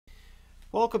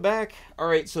Welcome back. All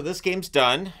right, so this game's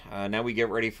done. Now we get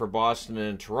ready for Boston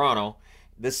and Toronto.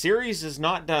 The series is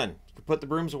not done. You can put the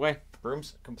brooms away.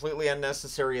 Brooms completely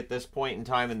unnecessary at this point in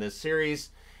time in this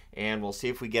series. And we'll see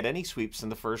if we get any sweeps in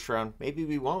the first round. Maybe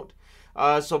we won't.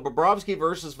 So Bobrovsky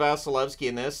versus Vasilevsky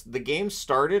in this. The game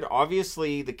started.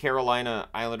 Obviously, the Carolina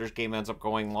Islanders game ends up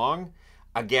going long.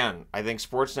 Again, I think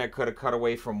Sportsnet could have cut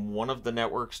away from one of the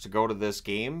networks to go to this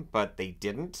game, but they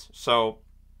didn't. So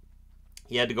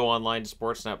he had to go online to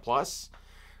Sportsnet Plus,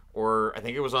 or I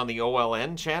think it was on the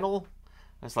OLN channel.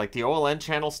 It's like the OLN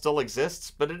channel still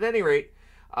exists, but at any rate,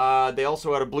 they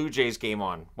also had a Blue Jays game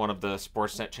on one of the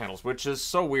Sportsnet channels, which is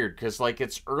so weird because like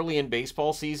it's early in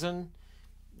baseball season,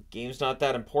 game's not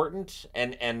that important,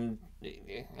 and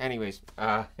anyways,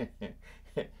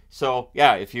 so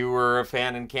yeah, if you were a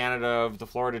fan in Canada of the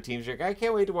Florida teams, you're like, I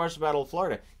can't wait to watch the Battle of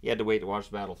Florida. You had to wait to watch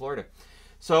the Battle of Florida.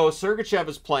 So Sergachev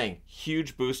is playing.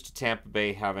 Huge boost to Tampa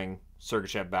Bay having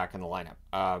Sergachev back in the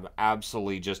lineup.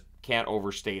 Absolutely just can't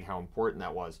overstate how important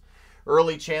that was.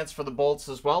 Early chance for the Bolts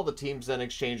as well. The teams then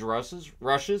exchange rushes.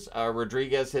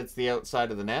 Rodriguez hits the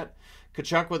outside of the net.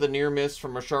 Tkachuk with a near miss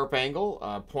from a sharp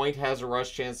angle. Point has a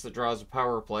rush chance that draws a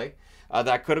power play.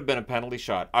 That could have been a penalty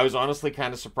shot. I was honestly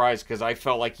kind of surprised because I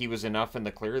felt like he was enough in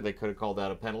the clear. They could have called that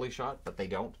a penalty shot, but they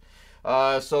don't.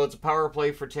 So it's a power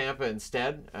play for Tampa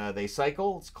instead. They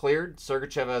cycle. It's cleared.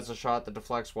 Sergachev has a shot that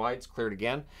deflects wide. It's cleared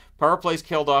again. Power play's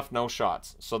killed off, no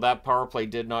shots. So that power play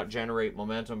did not generate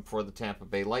momentum for the Tampa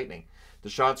Bay Lightning.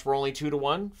 The shots were only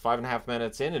 2-1, 5.5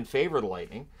 minutes in favor of the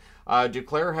Lightning.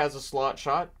 Duclair has a slot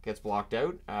shot, gets blocked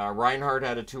out. Reinhart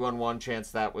had a 2-on-1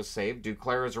 chance that was saved.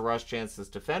 Duclair has a rush chance that's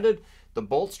defended. The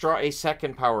Bolts draw a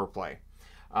second power play.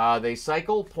 They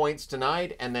cycle, points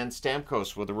denied, and then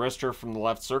Stamkos with a wrister from the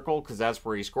left circle because that's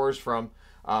where he scores from.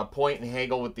 Point and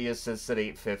Hagel with the assists at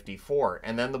 8:54.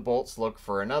 And then the Bolts look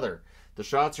for another. The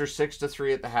shots are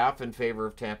 6-3 at the half in favor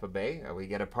of Tampa Bay. We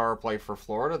get a power play for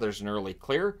Florida. There's an early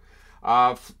clear.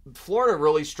 Florida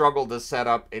really struggled to set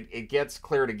up. It gets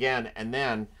cleared again, and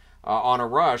then on a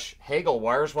rush, Hagel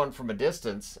wires one from a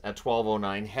distance at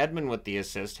 12:09. Hedman with the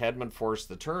assist. Hedman forced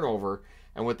the turnover.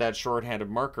 And with that shorthanded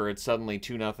marker, it's suddenly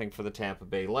 2-0 for the Tampa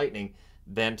Bay Lightning.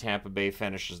 Then Tampa Bay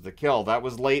finishes the kill. That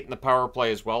was late in the power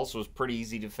play as well, so it was pretty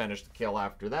easy to finish the kill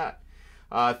after that.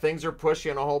 Things are pushy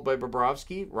on a hold by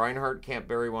Bobrovsky. Reinhart can't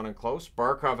bury one in close.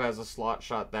 Barkov has a slot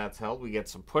shot that's held. We get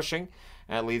some pushing.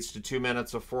 That leads to 2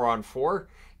 minutes of 4-on-4.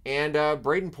 And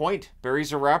Braden Point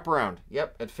buries a wraparound.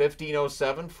 Yep, at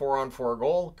 15:07, 4-on-4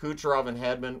 goal. Kucherov and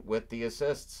Hedman with the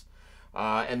assists.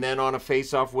 And then on a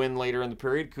face-off win later in the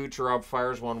period, Kucherov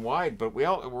fires one wide. But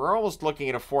we're almost looking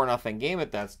at a 4-0 game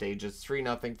at that stage. It's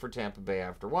 3-0 for Tampa Bay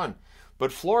after one.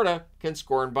 But Florida can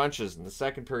score in bunches, and the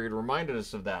second period reminded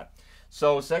us of that.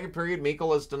 So second period,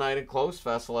 Mikkel is denied in close.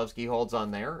 Vasilevsky holds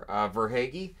on there.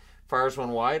 Verhaeghe fires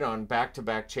one wide on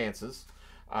back-to-back chances.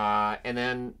 And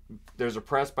then there's a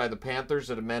press by the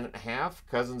Panthers at a minute and a half.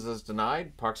 Cousins is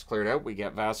denied. Puck's cleared out. We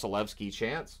get Vasilevsky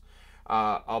chance.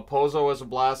 Alpozo has a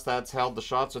blast that's held. The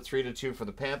shots are 3-2 for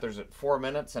the Panthers at 4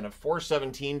 minutes, and at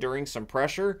 4:17 during some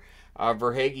pressure,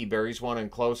 Verhaeghe buries one in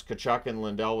close. Tkachuk and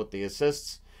Lundell with the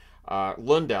assists.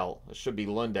 Lundell, it should be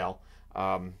Lundell.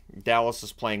 Dallas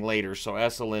is playing later, so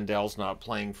Esa Lindell's not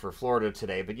playing for Florida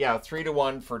today. But yeah,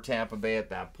 3-1 for Tampa Bay at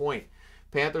that point.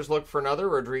 Panthers look for another.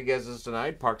 Rodriguez is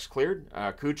denied. Puck's cleared.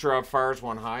 Kucherov fires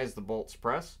one high as the Bolts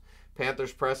press.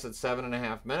 Panthers press at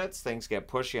 7.5 minutes. Things get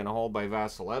pushy on a hold by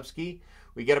Vasilevsky.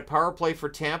 We get a power play for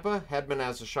Tampa. Hedman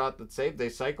has a shot that's saved. They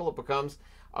cycle. It becomes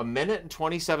a minute and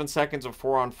 27 seconds of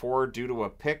 4-on-4 due to a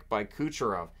pick by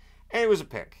Kucherov. And it was a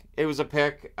pick. It was a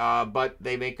pick, but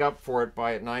they make up for it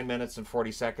by 9 minutes and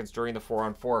 40 seconds during the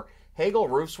 4-on-4. Hagel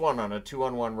roofs one on a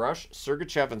 2-on-1 rush.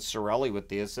 Sergachev and Cirelli with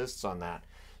the assists on that.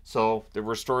 So it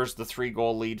restores the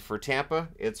 3-goal lead for Tampa.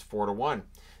 It's 4-1.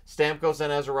 Stamkos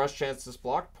then has a rush chance that's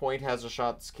blocked. Point has a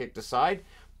shot that's kicked aside.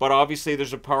 But obviously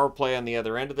there's a power play on the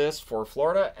other end of this for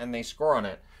Florida, and they score on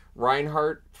it.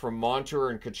 Reinhart from Montour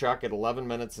and Tkachuk at 11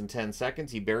 minutes and 10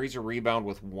 seconds. He buries a rebound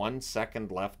with 1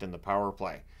 second left in the power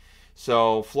play.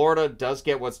 So Florida does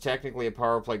get what's technically a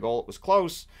power play goal. It was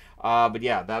close, but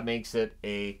yeah, that makes it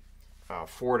a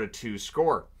 4-2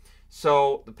 score.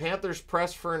 So the Panthers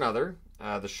press for another.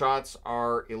 The shots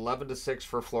are 11-6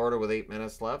 for Florida with 8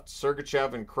 minutes left.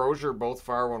 Sergachev and Crozier both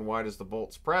fire one wide as the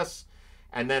Bolts press.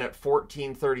 And then at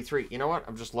 14:33, you know what?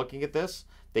 I'm just looking at this.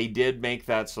 They did make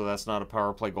that, so that's not a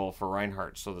power play goal for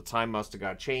Reinhart. So the time must have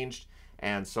got changed,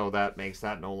 and so that makes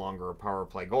that no longer a power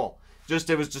play goal. Just,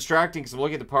 it was distracting because I'm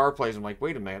looking at the power plays. I'm like,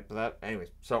 wait a minute. Anyways,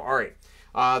 so all right.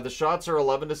 The shots are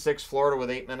 11-6 Florida with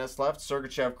 8 minutes left.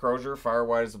 Sergachev, Crozier fire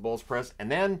wide as the Bulls press.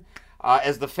 And then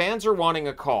as the fans are wanting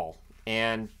a call,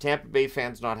 And Tampa Bay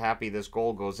fans not happy this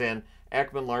goal goes in.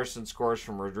 Ekman Larson scores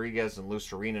from Rodriguez and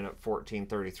Lucerinen at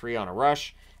 14:33 on a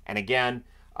rush. And again,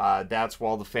 that's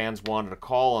while the fans wanted a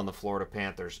call on the Florida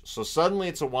Panthers. So suddenly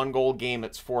it's a one-goal game.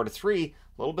 It's 4-3.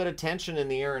 A little bit of tension in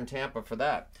the air in Tampa for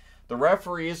that. The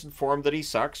referee is informed that he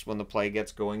sucks when the play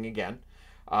gets going again.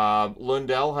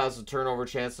 Lundell has a turnover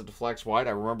chance that deflects wide.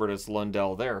 I remembered it's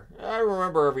Lundell there. I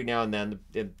remember every now and then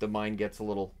the mind gets a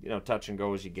little, touch and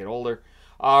go as you get older.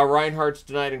 Reinhardt's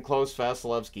denied and close.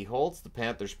 Vasilevsky holds. The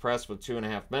Panthers press with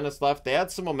 2.5 minutes left. They had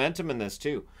some momentum in this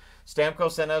too.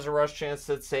 Stamkos then has a rush chance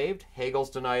that's saved. Hagel's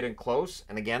denied and close.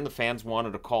 And again, the fans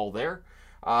wanted a call there.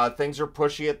 Things are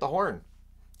pushy at the horn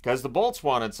because the Bolts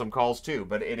wanted some calls too.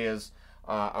 But it is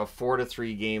a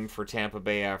 4-3 game for Tampa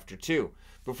Bay after 2.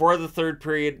 Before the third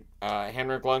period,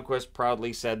 Henrik Lundqvist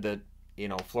proudly said that,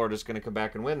 Florida's going to come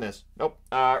back and win this. Nope.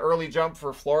 Early jump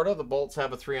for Florida. The Bolts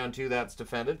have a 3-on-2 that's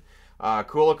defended.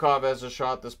 Kulikov has a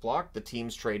shot that's blocked. The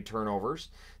teams trade turnovers.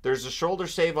 There's a shoulder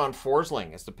save on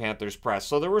Forsling as the Panthers press.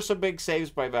 So there were some big saves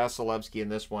by Vasilevsky in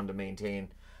this one to maintain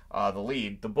the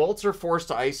lead. The Bolts are forced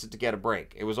to ice it to get a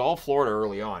break. It was all Florida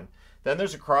early on. Then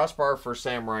there's a crossbar for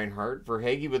Sam Reinhart.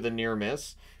 Verhaeghe with a near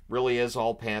miss. Really is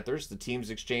all Panthers. The teams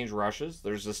exchange rushes.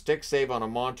 There's a stick save on a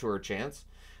Montour chance.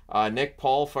 Nick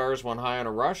Paul fires one high on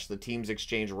a rush. The teams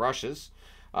exchange rushes.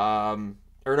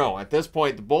 At this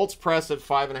point, the Bolts press at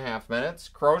 5.5 minutes.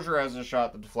 Crozier has a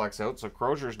shot that deflects out, so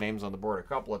Crozier's name's on the board a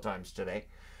couple of times today.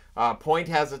 Point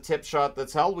has a tip shot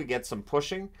that's held. We get some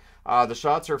pushing. The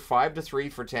shots are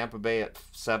 5-3 for Tampa Bay at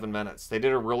 7 minutes. They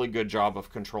did a really good job of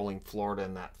controlling Florida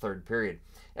in that third period.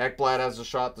 Ekblad has a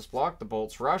shot that's blocked. The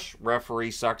Bolts rush.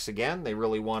 Referee sucks again. They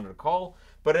really wanted a call.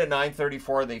 But at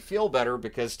 9:34, they feel better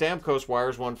because Stamkos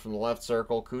wires one from the left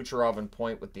circle. Kucherov and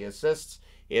Point with the assists.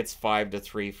 It's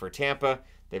 5-3 for Tampa.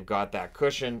 They've got that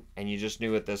cushion, and you just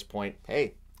knew at this point,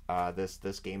 hey,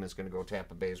 this game is going to go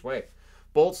Tampa Bay's way.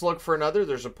 Bolts look for another.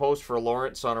 There's a post for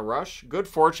Lawrence on a rush. Good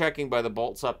forechecking by the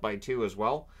Bolts up by 2 as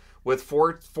well. With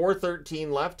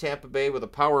 4:13 left, Tampa Bay with a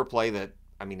power play that,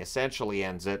 essentially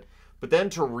ends it. But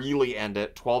then to really end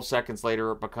it, 12 seconds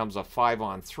later, it becomes a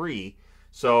 5-on-3.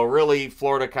 So really,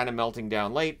 Florida kind of melting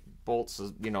down late. Bolts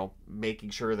is,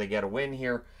 making sure they get a win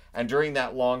here. And during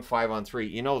that long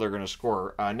 5-on-3, they're going to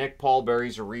score. Nick Paul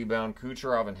buries a rebound.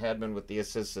 Kucherov and Hedman with the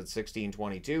assists at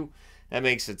 16:22. That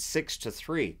makes it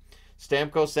 6-3.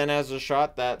 Stamkos then has a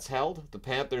shot that's held. The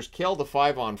Panthers kill the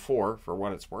 5-on-4 for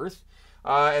what it's worth.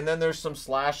 And then there's some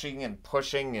slashing and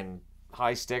pushing and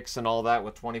high sticks and all that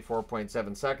with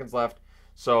 24.7 seconds left.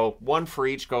 So 1 for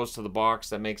each goes to the box.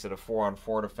 That makes it a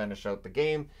 4-on-4 to finish out the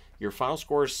game. Your final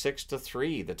score is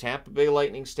 6-3. The Tampa Bay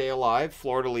Lightning stay alive.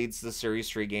 Florida leads the series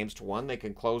 3-1. They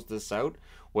can close this out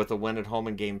with a win at home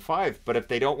in Game 5. But if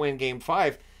they don't win Game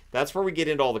 5, that's where we get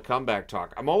into all the comeback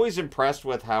talk. I'm always impressed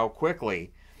with how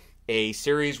quickly a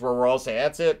series where we're all saying,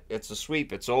 that's it, it's a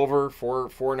sweep, it's over,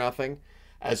 4-0.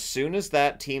 As soon as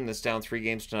that team that's down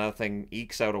 3-0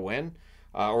 ekes out a win,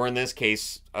 or in this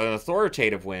case, an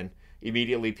authoritative win,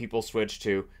 immediately people switch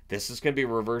to, this is going to be a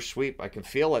reverse sweep. I can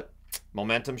feel it.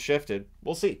 Momentum shifted.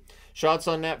 We'll see. Shots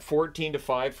on net,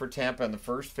 14-5 for Tampa in the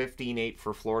first, 15-8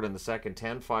 for Florida in the second,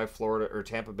 10-5 Florida or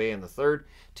Tampa Bay in the third.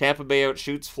 Tampa Bay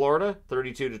outshoots Florida,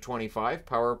 32-25.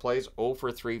 Power plays, 0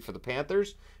 for 3 for the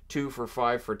Panthers, 2 for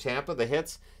 5 for Tampa. The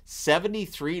hits,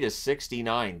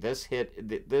 73-69. This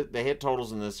hit, the hit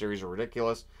totals in this series are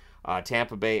ridiculous.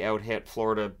 Tampa Bay out-hit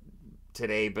Florida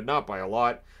today, but not by a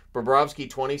lot. Bobrovsky,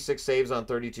 26 saves on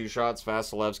 32 shots.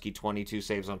 Vasilevsky, 22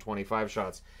 saves on 25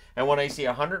 shots. And when I see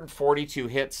 142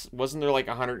 hits, wasn't there like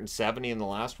 170 in the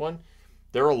last one?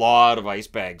 There are a lot of ice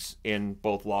bags in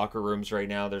both locker rooms right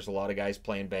now. There's a lot of guys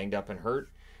playing banged up and hurt.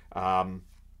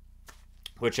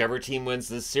 Whichever team wins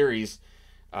this series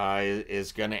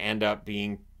is going to end up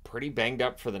being pretty banged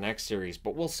up for the next series.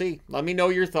 But we'll see. Let me know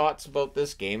your thoughts about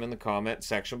this game in the comment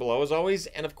section below as always.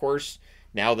 And of course,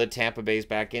 now that Tampa Bay's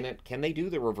back in it, can they do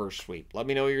the reverse sweep? Let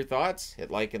me know your thoughts.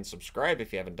 Hit like and subscribe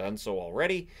if you haven't done so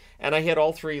already. And I hit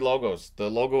all 3 logos.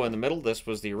 The logo in the middle, this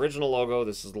was the original logo.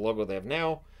 This is the logo they have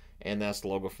now. And that's the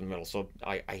logo from the middle. So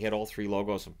I hit all 3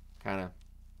 logos. I'm kind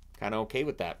of okay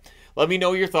with that. Let me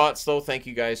know your thoughts, though. Thank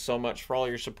you guys so much for all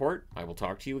your support. I will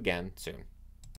talk to you again soon.